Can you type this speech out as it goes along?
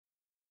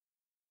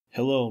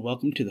Hello,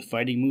 welcome to the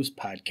Fighting Moose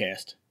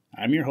podcast.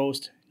 I'm your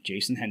host,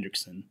 Jason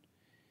Hendrickson.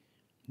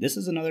 This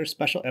is another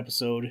special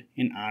episode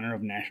in honor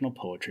of National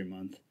Poetry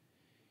Month.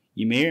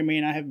 You may or may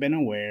not have been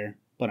aware,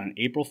 but on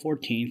April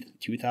 14th,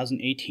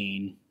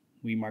 2018,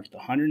 we marked the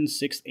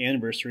 106th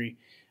anniversary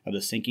of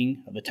the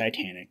sinking of the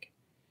Titanic.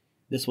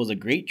 This was a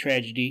great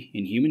tragedy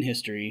in human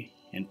history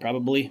and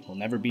probably will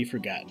never be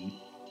forgotten.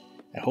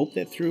 I hope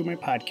that through my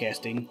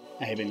podcasting,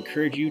 I have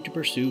encouraged you to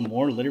pursue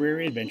more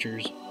literary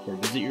adventures or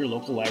visit your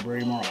local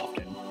library more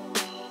often.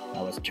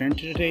 Now let's turn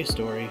to today's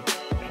story.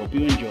 I hope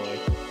you enjoy.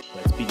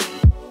 Let's begin.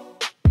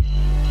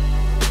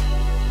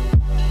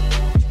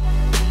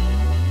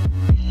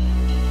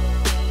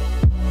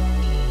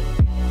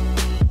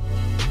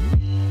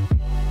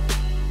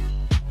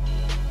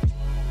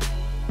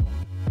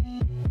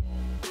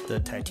 The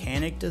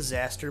Titanic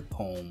Disaster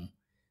Poem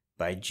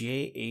by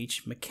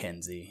J.H.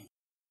 Mackenzie.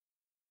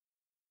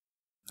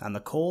 On the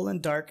cold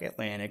and dark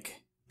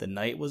Atlantic, the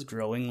night was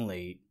growing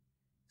late.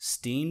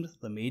 Steamed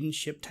the maiden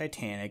ship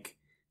Titanic,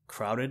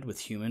 crowded with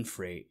human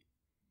freight.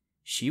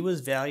 She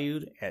was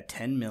valued at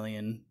 10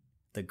 million,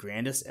 the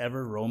grandest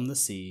ever roamed the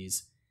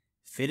seas,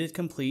 fitted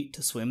complete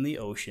to swim the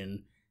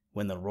ocean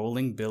when the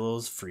rolling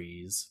billows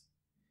freeze.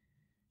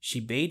 She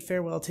bade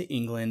farewell to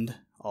England,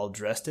 all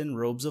dressed in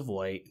robes of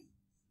white,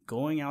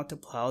 going out to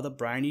plow the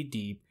briny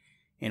deep,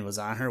 and was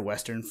on her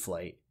western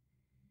flight.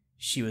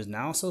 She was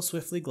now so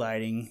swiftly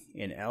gliding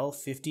in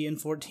L50 and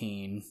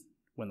 14,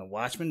 when the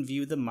watchman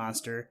viewed the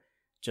monster,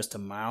 just a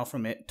mile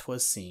from it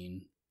 'twas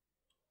seen.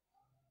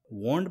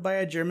 Warned by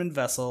a German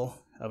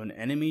vessel of an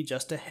enemy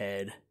just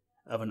ahead,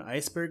 of an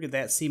iceberg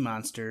that sea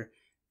monster,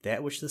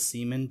 that which the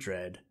seamen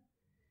dread.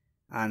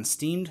 On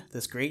steamed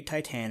this great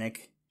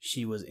Titanic,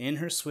 she was in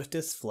her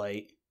swiftest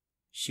flight,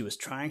 she was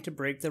trying to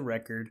break the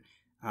record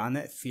on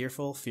that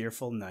fearful,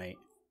 fearful night.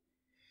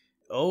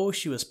 Oh,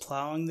 she was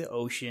plowing the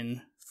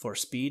ocean for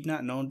speed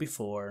not known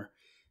before,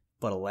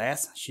 but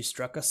alas, she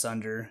struck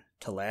asunder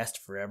to last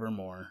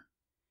forevermore.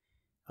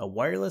 A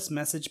wireless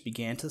message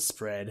began to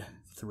spread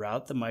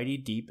throughout the mighty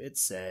deep. It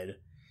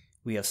said,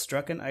 "We have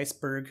struck an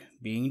iceberg,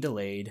 being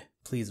delayed.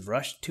 Please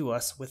rush to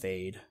us with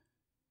aid."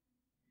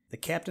 The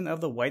captain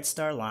of the White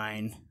Star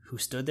Line, who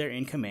stood there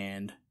in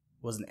command,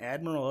 was an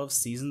admiral of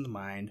seasoned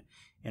mind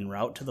en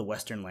route to the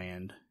western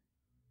land.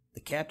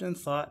 The captain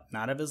thought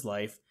not of his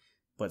life,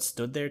 but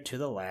stood there to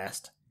the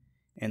last,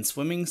 and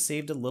swimming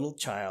saved a little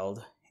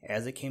child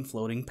as it came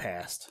floating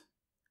past.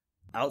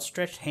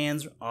 Outstretched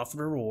hands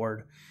offered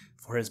reward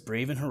for his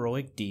brave and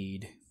heroic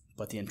deed,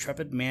 but the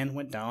intrepid man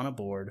went down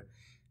aboard,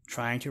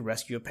 trying to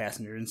rescue a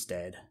passenger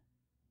instead.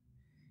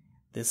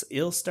 This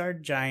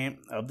ill-starred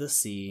giant of the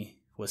sea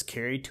was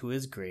carried to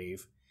his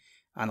grave.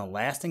 On the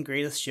last and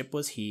greatest ship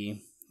was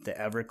he that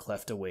ever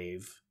cleft a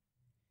wave.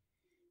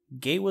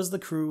 Gay was the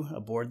crew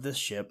aboard this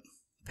ship,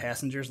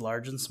 passengers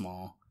large and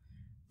small.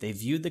 They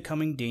viewed the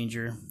coming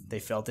danger, they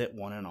felt it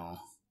one and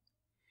all.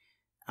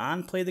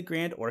 On played the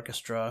grand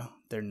orchestra,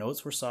 their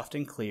notes were soft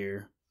and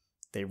clear.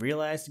 They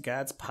realized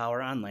God's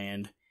power on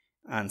land,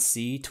 on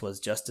sea 'twas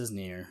just as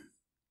near.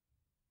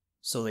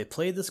 So they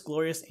played this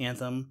glorious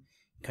anthem,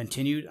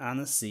 continued on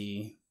the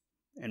sea,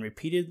 and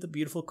repeated the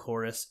beautiful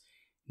chorus,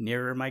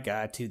 "Nearer, my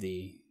God, to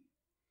thee."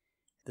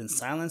 Then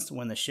silenced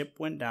when the ship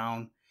went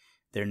down,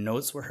 their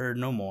notes were heard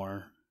no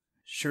more.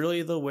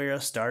 Surely they'll wear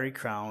a starry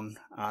crown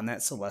on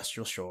that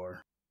celestial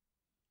shore.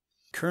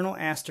 Colonel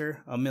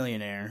Astor, a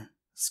millionaire,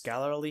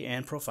 scholarly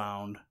and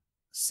profound,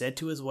 said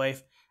to his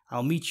wife,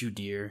 "I'll meet you,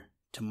 dear,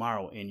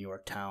 tomorrow in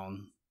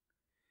Yorktown."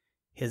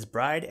 His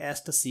bride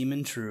asked a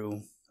seaman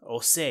true, "Oh,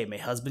 say, may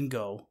husband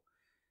go?"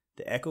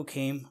 The echo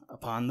came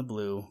upon the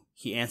blue.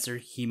 He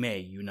answered, "He may,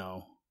 you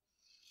know."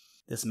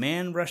 This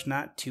man rushed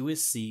not to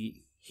his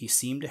seat. He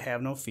seemed to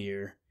have no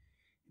fear.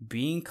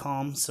 Being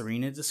calm,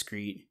 serene, and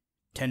discreet,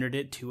 tendered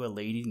it to a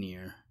lady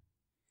near.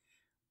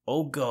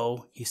 "Oh,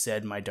 go," he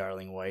said, "my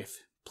darling wife.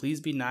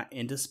 Please be not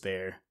in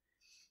despair.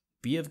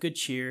 Be of good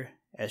cheer,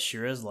 as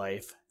sure as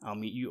life, I'll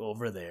meet you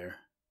over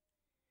there."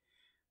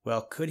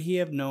 Well, could he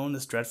have known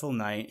this dreadful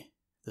night,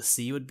 the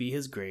sea would be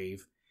his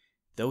grave,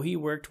 though he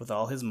worked with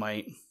all his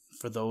might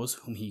for those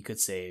whom he could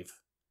save.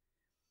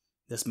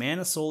 This man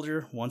a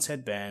soldier once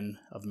had been,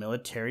 of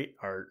military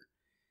art,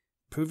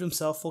 proved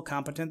himself full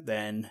competent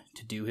then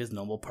to do his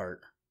noble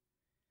part.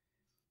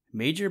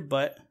 Major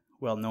Butt,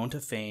 well known to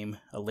fame,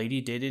 a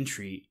lady did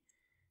entreat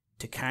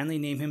to kindly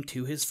name him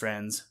to his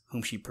friends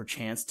whom she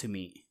perchanced to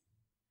meet.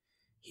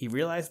 He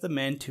realized the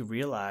men to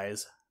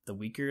realize, the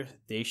weaker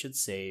they should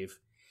save.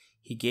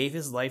 He gave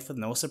his life with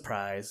no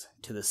surprise,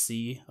 to the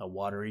sea a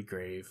watery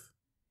grave.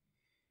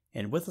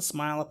 And with a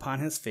smile upon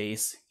his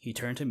face, he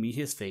turned to meet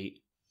his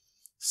fate.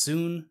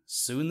 Soon,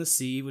 soon the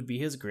sea would be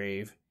his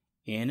grave,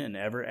 in an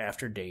ever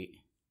after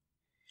date.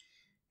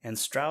 And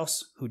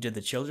Strauss, who did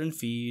the children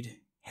feed,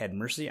 had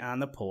mercy on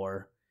the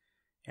poor,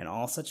 and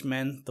all such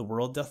men the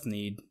world doth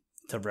need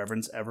to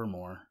reverence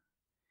evermore.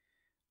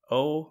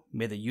 Oh,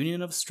 may the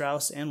union of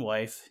Strauss and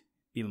wife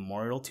be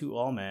memorial to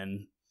all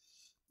men.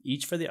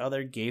 Each for the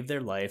other gave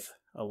their life,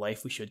 a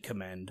life we should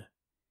commend.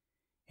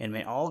 And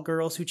may all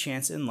girls who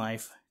chance in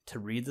life to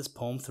read this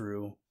poem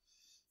through,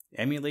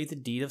 emulate the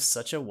deed of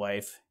such a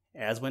wife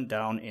as went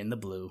down in the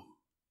blue.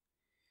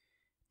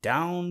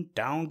 Down,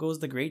 down goes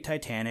the great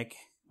Titanic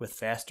with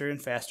faster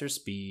and faster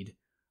speed,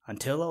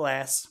 until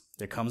alas,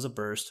 there comes a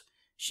burst,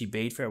 she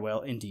bade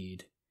farewell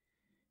indeed.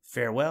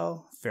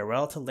 Farewell,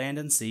 farewell to land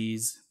and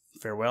seas,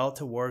 farewell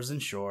to wharves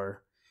and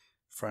shore,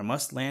 for I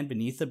must land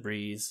beneath the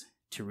breeze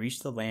to reach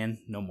the land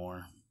no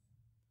more.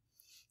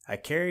 I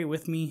carry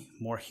with me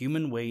more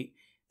human weight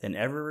than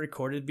ever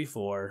recorded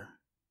before.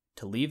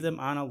 To leave them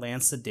on a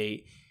land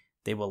sedate,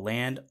 they will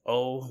land,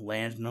 oh,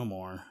 land no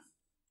more.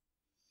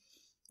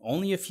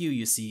 Only a few,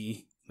 you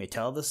see, may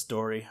tell the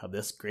story of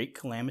this great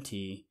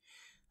calamity.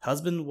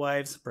 Husband,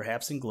 wives,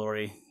 perhaps in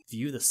glory,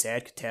 view the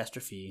sad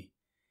catastrophe.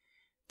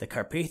 The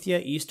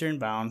Carpathia eastern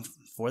bound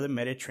for the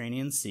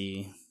Mediterranean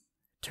Sea,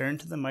 turned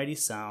to the mighty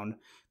sound,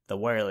 the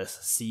wireless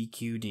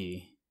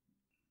CQD.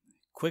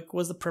 Quick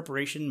was the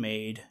preparation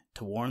made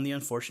to warn the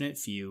unfortunate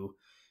few,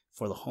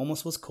 for the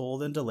homeless was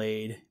cold and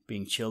delayed,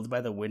 being chilled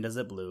by the wind as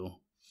it blew.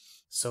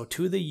 So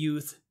to the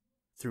youth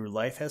through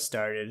life has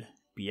started,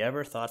 be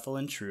ever thoughtful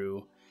and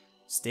true.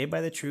 Stay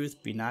by the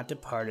truth, be not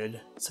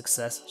departed,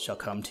 success shall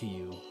come to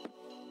you.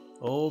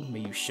 Oh, may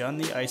you shun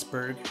the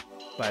iceberg,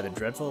 by the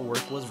dreadful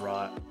work was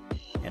wrought,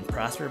 and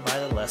prosper by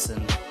the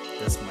lesson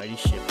this mighty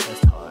ship has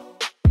taught.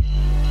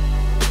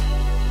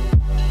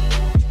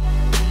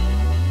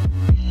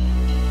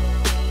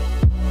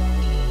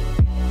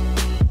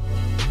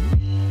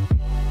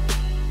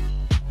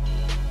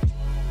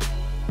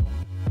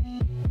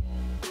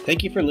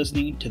 Thank you for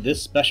listening to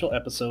this special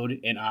episode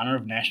in honor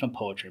of National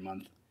Poetry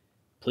Month.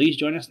 Please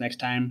join us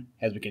next time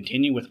as we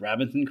continue with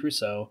Robinson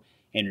Crusoe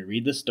and we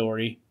read the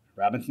story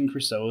Robinson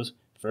Crusoe's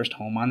First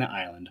Home on the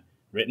Island,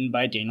 written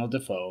by Daniel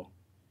Defoe.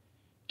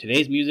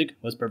 Today's music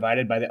was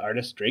provided by the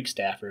artist Drake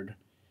Stafford.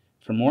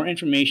 For more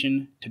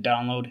information, to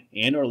download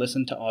and or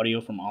listen to audio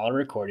from all our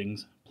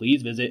recordings,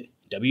 please visit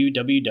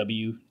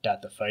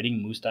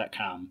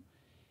www.thefightingmoose.com.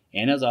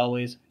 And as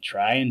always,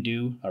 try and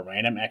do a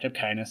random act of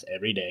kindness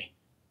every day.